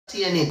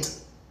Seeing it.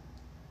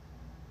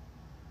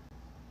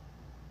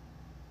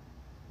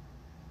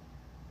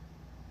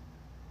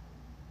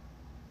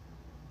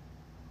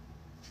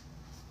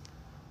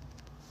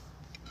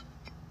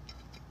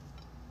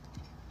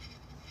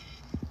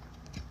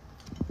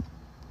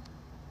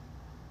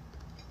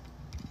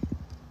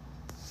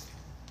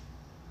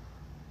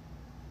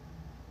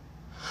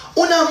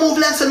 Una move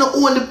like so no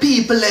own the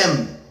people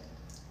them.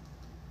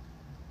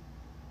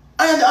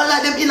 And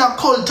like them in a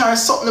cult or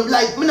something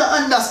like me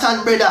not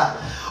understand, brother.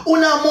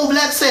 Una move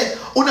like say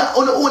una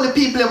own the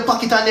people them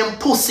pocket and them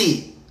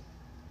pussy.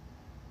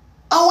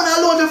 I wanna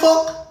alone the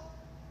fuck.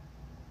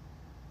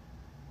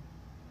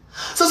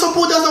 So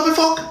suppose us not be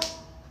fuck.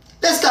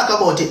 Let's talk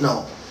about it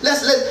now.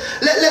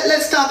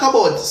 Let's talk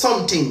about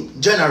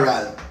something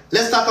general.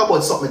 Let's talk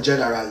about something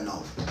general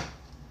now.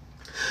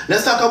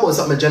 Let's talk about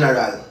something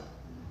general.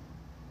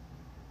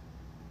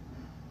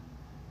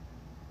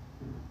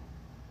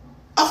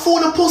 I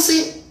found a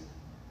pussy.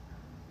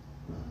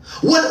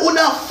 When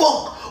una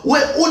fuck,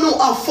 when una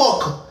a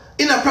fuck,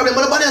 in a problem,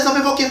 but nobody else have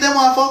a fuck if them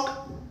want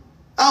fuck.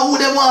 And who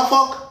them want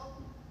fuck?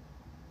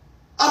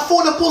 I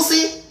found a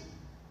pussy.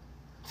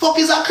 Fuck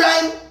is a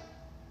crime.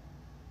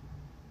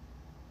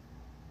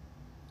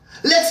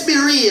 Let's be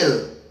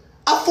real.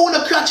 I found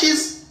the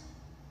crutches.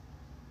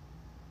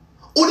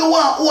 Who don't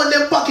want own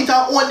them pocket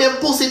and own them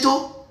pussy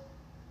too?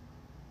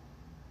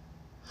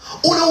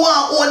 Who don't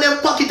want own them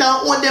pocket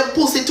and own them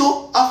pussy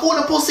too? I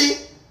found a pussy.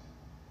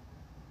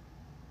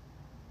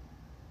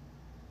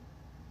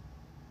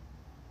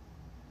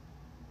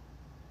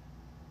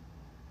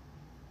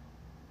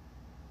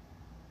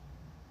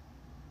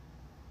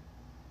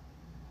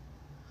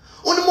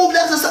 On the move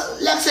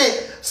like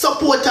say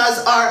supporters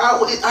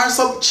are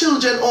some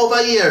children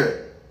over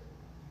here.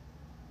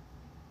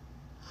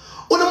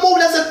 On the move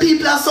like say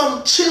people are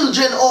some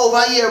children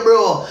over here,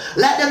 bro.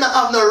 Like them not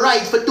have no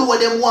right for do what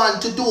them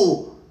want to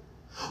do.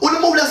 On the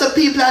move like say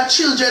people are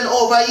children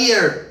over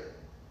here.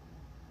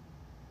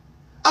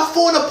 I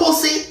found a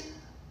pussy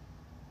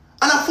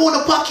and I found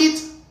a pocket.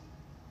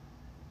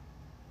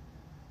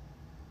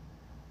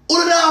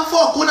 Who not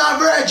fuck, who not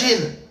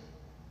virgin.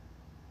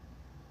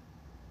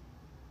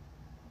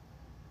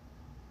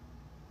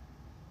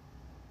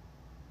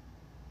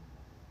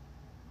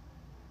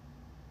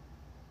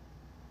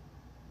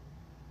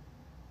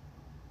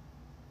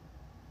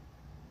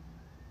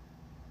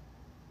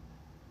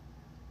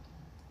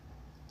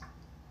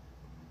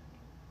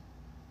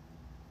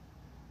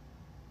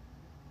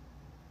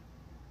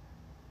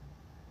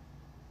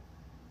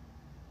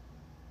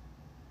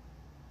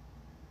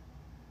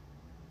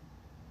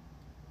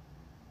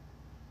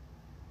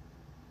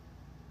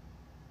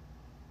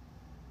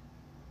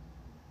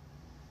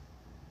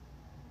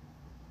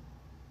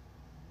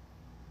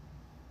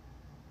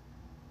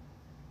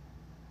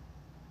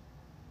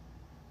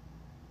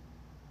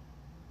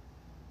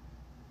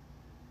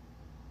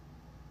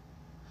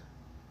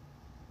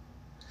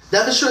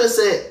 That for sure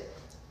say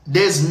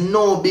there's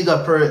no bigger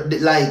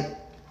like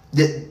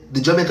the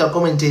Jamaica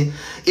community.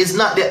 It's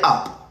not the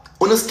app.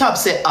 When you stop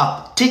say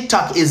app,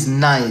 TikTok is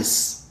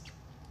nice.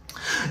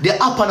 The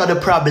app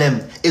another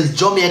problem is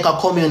Jamaica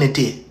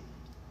community.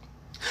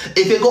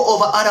 If you go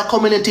over other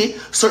community,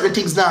 certain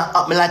things not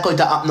happen like how it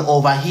happen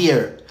over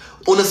here.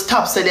 When you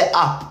stop say the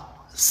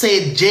app,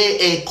 say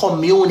JA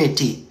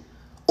community.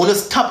 When you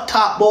stop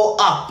talk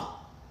about app,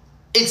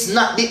 it's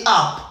not the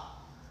app.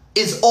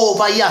 It's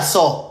over here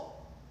so.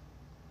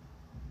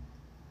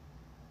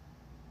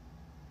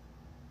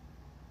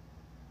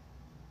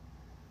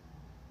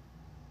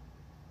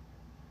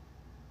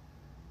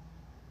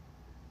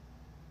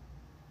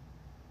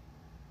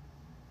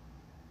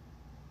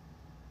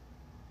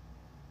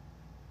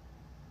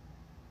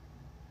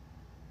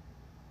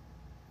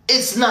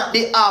 It's not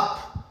the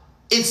app.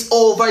 It's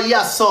over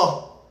here,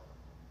 so.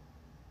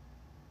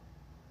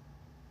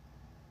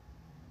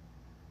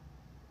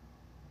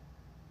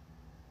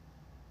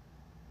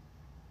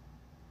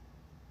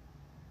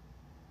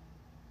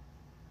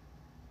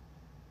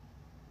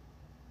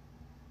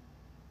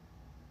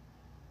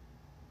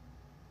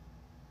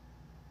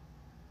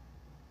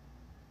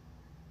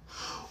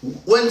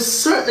 When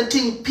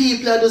certain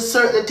people do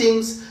certain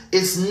things,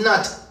 it's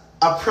not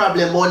a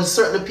problem. When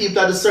certain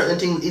people do certain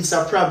things, it's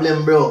a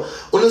problem, bro.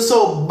 When you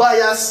so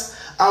biased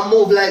and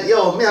move like,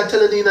 yo, me I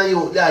telling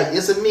you, like,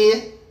 you see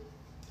me?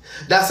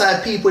 That's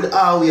why people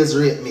always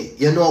rate me.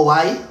 You know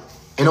why?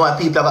 You know why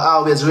people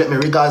always rate me?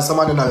 Because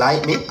someone don't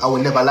like me, I will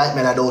never like me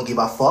and I don't give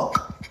a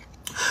fuck.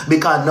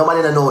 Because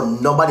nobody don't know,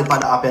 nobody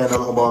can happen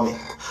about me.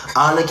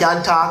 All you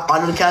can talk,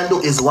 all you can do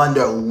is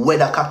wonder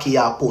whether cocky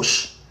or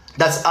push.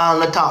 That's all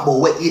you talk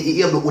about, where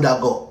you able to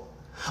go.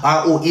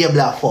 Or who able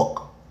to fuck.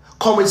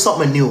 Come with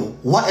something new.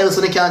 What else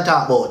you can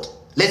talk about?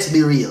 Let's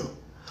be real.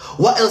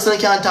 What else you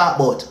can talk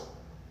about?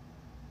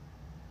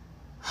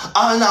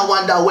 I now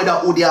wonder whether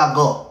who they are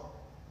go.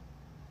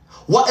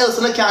 What else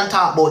you can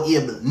talk about,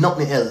 able?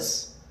 Nothing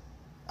else.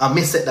 I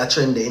miss set that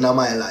trend in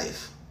my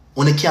life.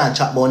 When you can't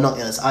talk about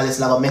nothing else, all this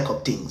like make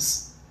up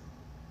things.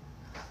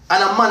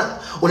 And a man,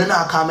 when you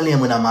not call me name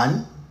with a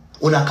man,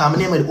 when you call me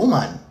name with a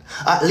woman,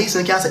 At least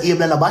we can say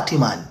Abel and a batty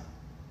man.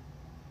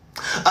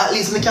 At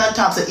least we can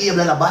talk to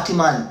Abel and a batty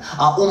man.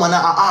 A woman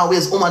are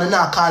always woman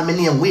not call me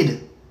name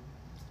with.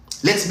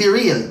 Let's be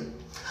real.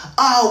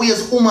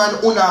 Always woman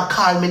una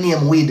call me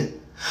name with.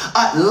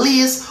 At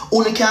least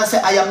you can say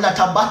I am not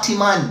a batty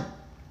man.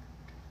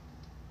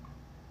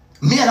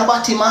 Me and a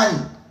batty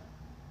man.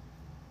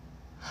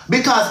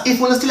 Because if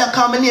you still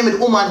call me name with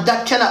woman,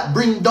 that cannot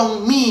bring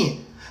down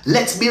me.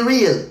 Let's be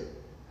real.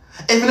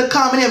 If you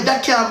call me name,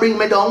 that can't bring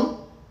me down.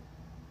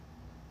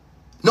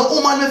 No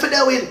woman me for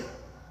there with.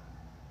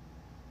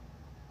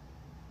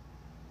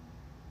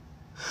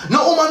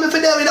 No woman me for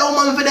there with, a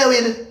woman me for there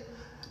with.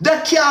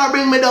 That can't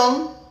bring me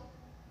down.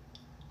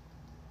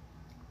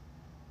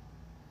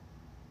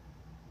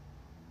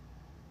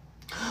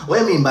 What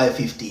do you mean by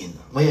 15?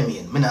 What do you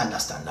mean? I don't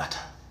understand that.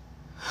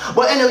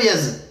 But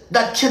anyways,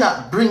 that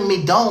cannot bring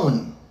me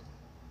down.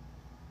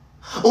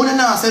 Only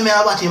now say me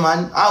a batty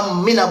man,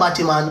 I'm me a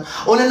batty man.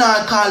 Only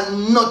now call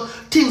not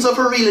things of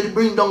really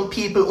bring down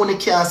people. Only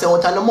can't say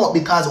out of the mouth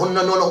because only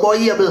no know about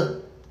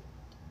able.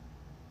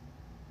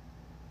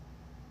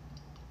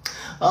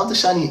 I have to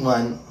shine it,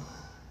 man.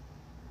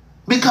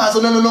 Because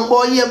only no know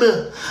about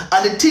able.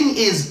 And the thing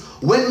is,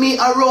 when me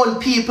around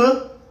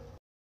people,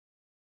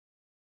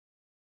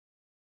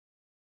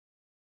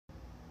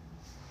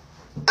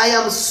 I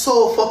am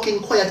so fucking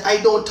quiet. I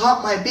don't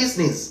talk my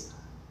business.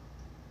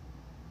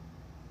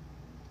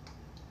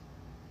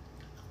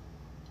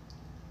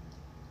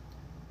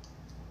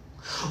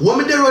 When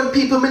me there around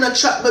people, me not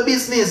chat my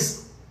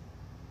business.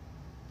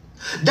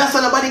 That's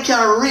why nobody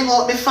can ring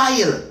out my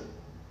file.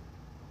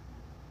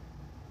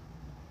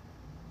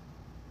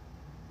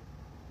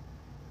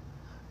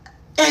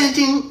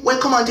 Anything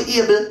when come on to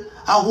able,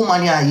 a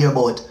woman you hear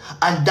about.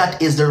 And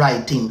that is the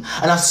right thing.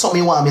 And that's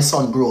something want my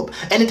son grow up.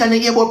 Anytime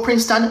you hear about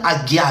Princeton,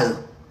 a gal.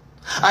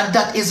 And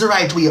that is the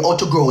right way how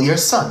to grow your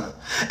son.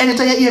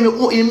 Anytime you hear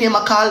me name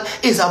a call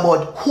is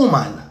about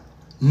woman.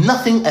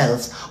 Nothing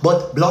else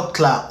but blood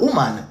clot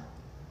woman.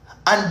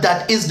 And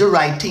that is the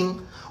right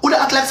thing. Would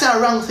act like say a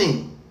wrong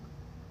thing?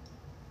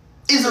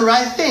 It's the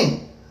right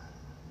thing.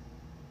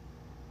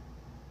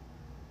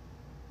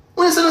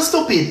 When you say no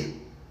stupid,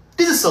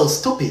 this is so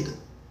stupid.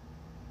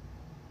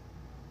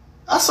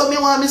 That's what me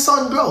want my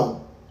son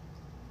grow.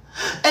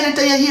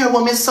 Anytime you hear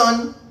about my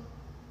son,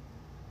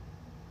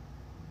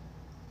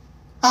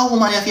 a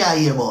woman you have to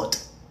hear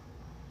about.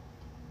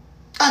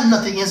 And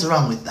nothing is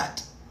wrong with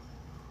that.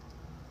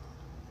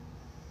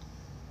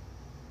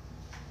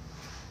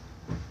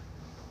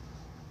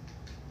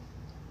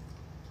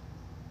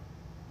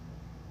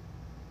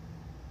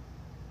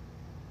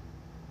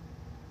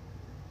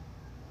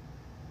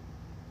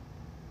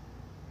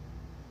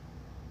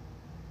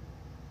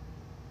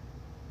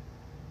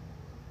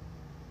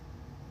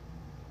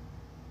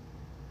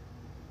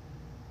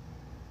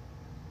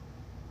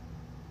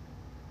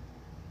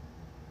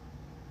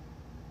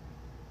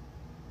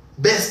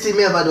 Best thing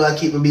ever do I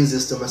keep my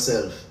business to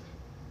myself.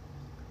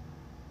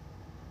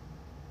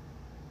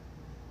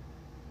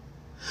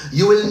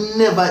 You will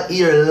never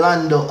hear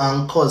Lando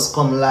and Cuz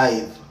come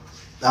live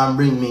and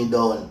bring me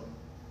down.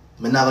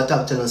 I never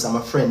talk to them,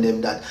 my friend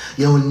them that.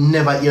 You will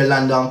never hear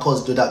Lando and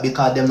Cuz do that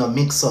because them not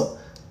mix up.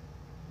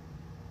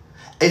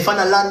 If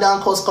an Lando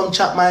and Cuz come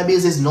chat my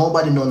business,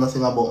 nobody know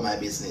nothing about my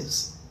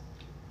business.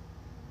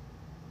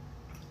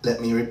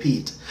 Let me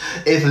repeat.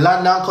 If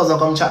Lando and Cuz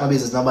come chat my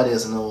business, nobody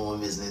else know my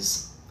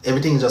business.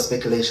 Everything is just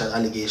speculation,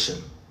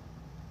 allegation,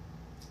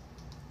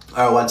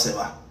 or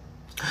whatever.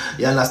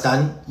 You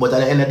understand? But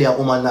at the end of the day, a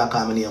woman not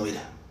coming here with.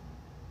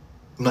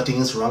 Nothing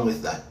is wrong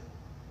with that.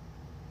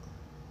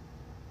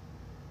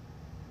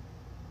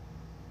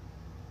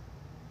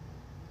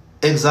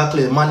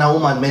 Exactly, man and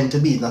woman meant to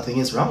be. Nothing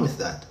is wrong with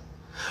that.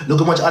 Look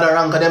how much other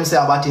rank of them say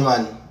about him,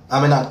 man.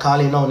 I'm not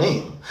calling no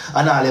name.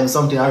 And all them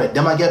something already.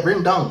 Them I get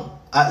bring down.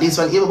 At least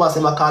when everybody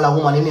say I call a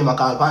woman, his name I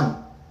call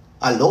pan.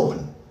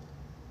 Alone.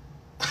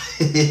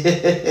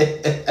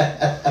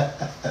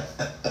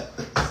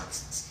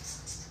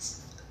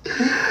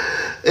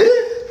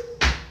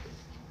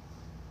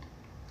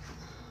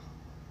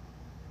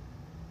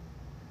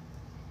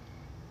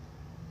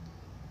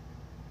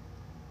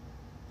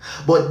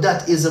 But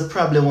that is a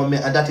problem with me,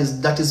 and that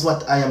is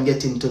what I am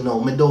getting to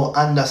know. Me don't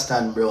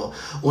understand, bro.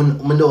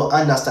 Me don't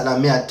understand,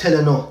 and I tell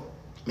you no.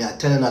 I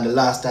tell you now the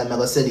last time I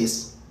go say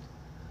this.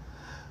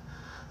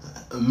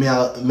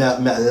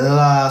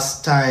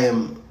 Last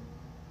time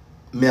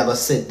I go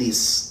say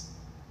this.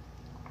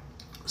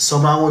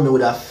 Someone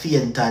would have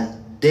faint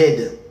and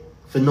dead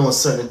for no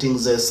certain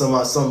things. There's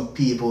some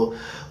people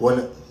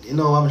when you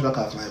know I'm lock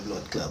off my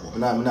blood club. I'm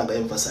not gonna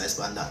emphasize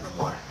on that no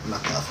more.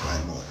 Lock off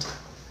my mouth.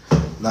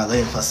 Not gonna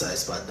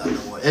emphasize on that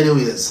no more.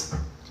 Anyways,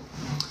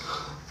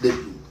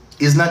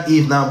 it's not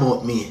even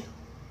about me.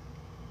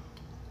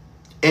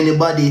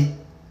 Anybody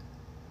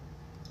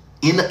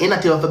in not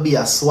even to be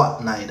a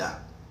swap neither.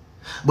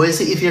 But you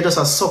see, if you're just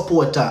a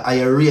supporter and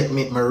you rate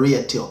me, I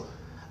rate you.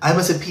 I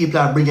must say people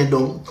are bringing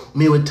down,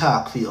 me will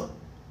talk for you.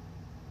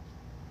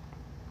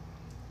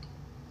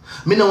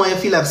 Me know when you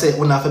feel like say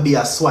you have to be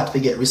a SWAT to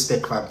get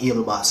respect from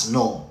evil boss.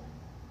 No.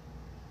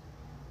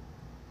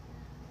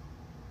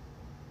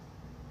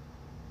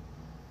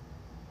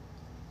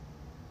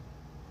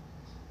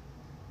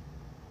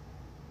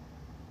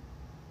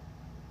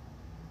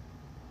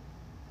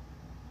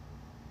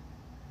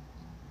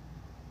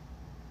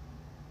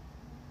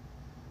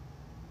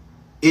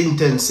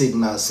 Intense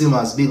signal.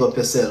 Simmers, big up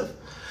yourself.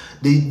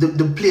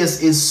 The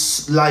place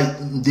is like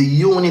the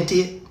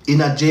unity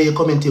in a J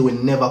community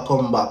will never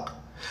come back.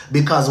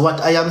 Because what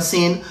I am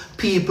seeing,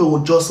 people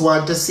would just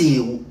want to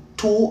see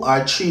 2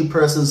 or 3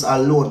 persons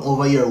alone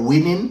over here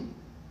winning.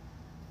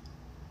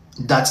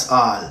 That's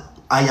all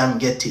I am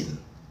getting.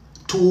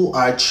 2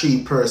 or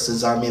 3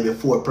 persons or maybe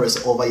 4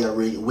 persons over here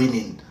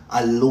winning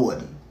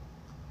alone.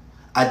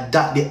 And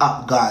that the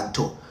app gone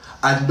to.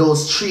 And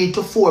those 3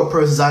 to 4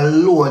 persons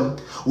alone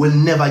will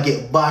never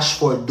get bashed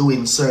for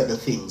doing certain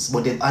things.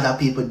 But if other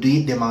people do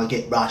it, they might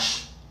get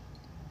bashed.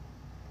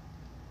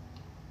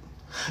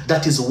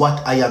 That is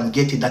what I am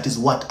getting. That is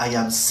what I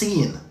am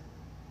seeing.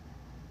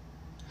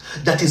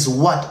 That is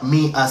what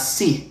me I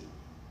see.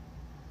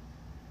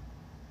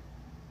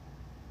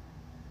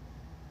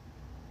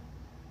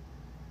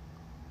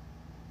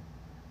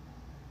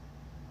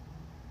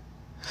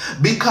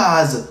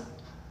 Because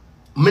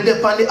me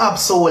dey on the app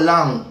so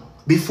long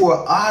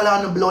before all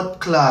on the blood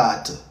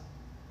clot.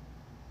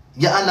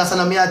 You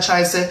understand me? I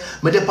try to say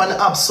me dey on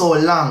the app so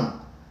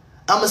long.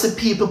 I see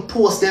people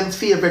post them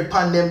favorite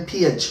on them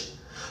page.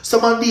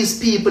 Some of these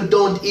people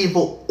don't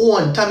even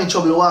own Tommy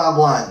Trouble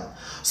Wagwan.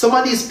 Some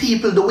of these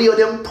people, the way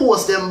them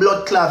post them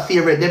blood clot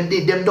favorite,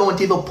 them don't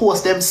even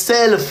post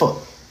themselves. Or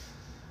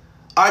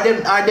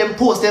them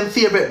post them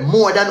favorite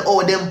more than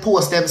all them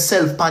post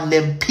themselves on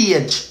them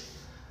page.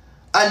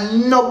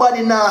 And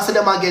nobody now say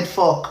them a get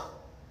fuck.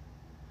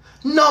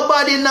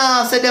 Nobody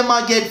now say them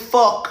a get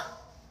fuck.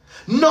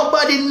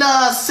 Nobody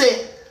now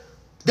say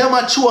them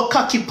a chew a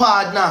cocky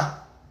partner.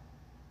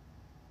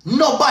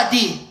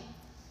 Nobody.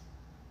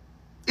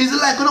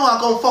 It's like you know I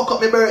come fuck up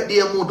my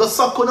birthday mood. Go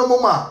suck on the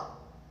mama.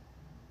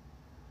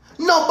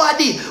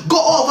 Nobody. Go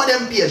over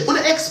them page.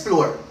 Wanna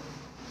explore.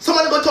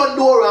 Somebody go turn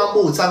Dora and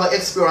Boots and go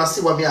explore and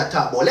see what me I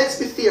talk about. Let's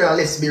be fair and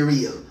let's be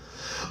real.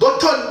 Go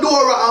turn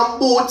Dora and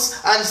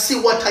Boots and see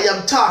what I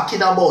am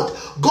talking about.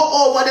 Go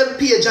over them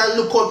page and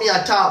look what me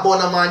I talk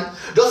about, man.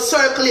 Just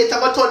circulate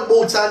and go turn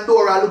Boots and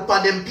Dora and look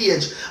on them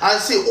page and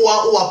see who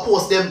I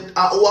post them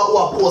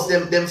who post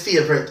them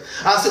favorite.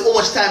 And see how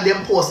much time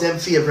them post them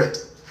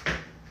favorite.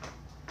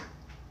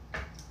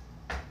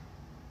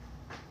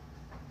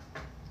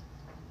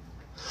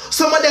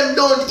 Some of them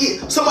don't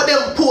eat. Some of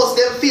them post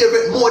them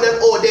favorite more than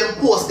all them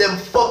post them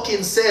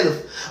fucking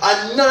self.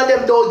 And none of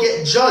them don't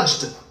get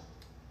judged.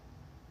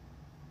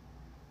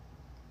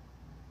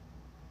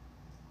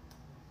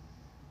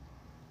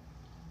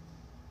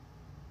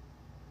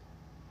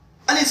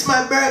 And it's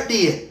my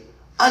birthday.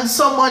 And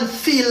someone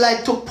feel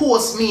like to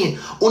post me.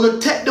 Wanna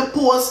take the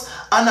post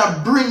and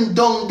I bring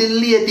down the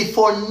lady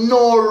for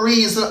no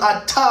reason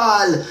at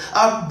all.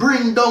 I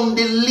bring down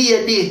the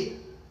lady.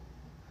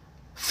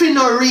 For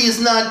no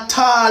reason at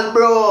all,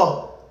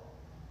 bro.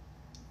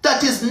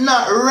 That is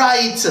not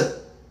right.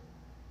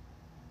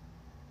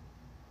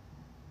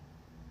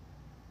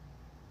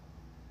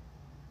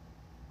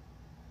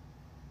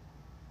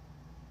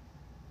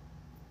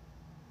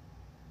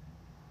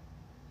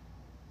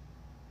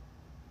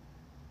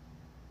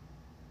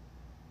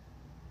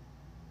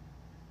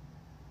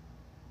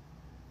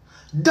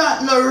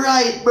 That not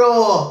right,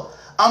 bro.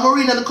 I'm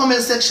reading in the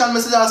comment section, I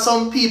see there are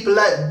some people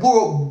like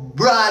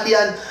Brady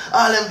and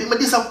all them people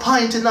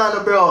disappointing on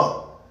it,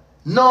 bro.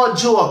 No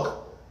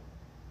joke.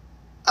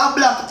 I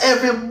block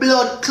every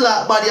blood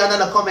clot body on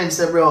the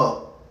comments,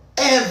 bro.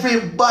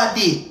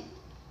 Everybody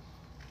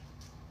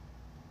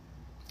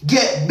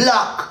get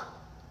blocked.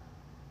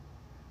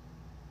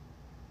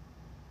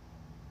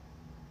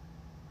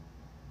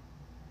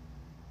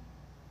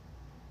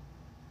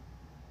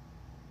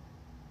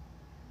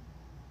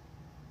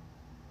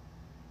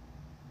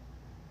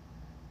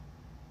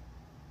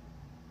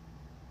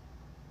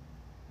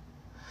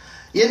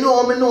 You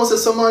know me know say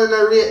someone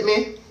rate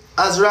me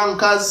as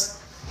rankers.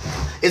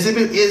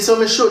 So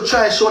me should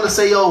try showing to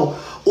say yo,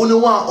 you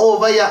want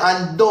over here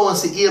and don't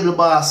see able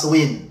boss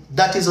win.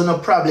 That is no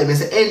problem.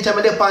 It's anytime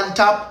I dip on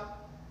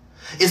top.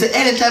 It's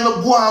anytime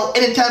I go on,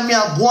 anytime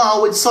I go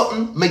on with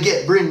something, me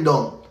get bring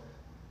down.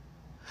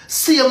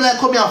 See him like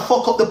come here and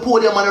fuck up the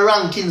podium and the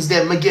rankings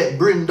then me get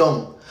bring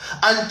down.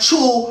 And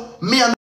true, me and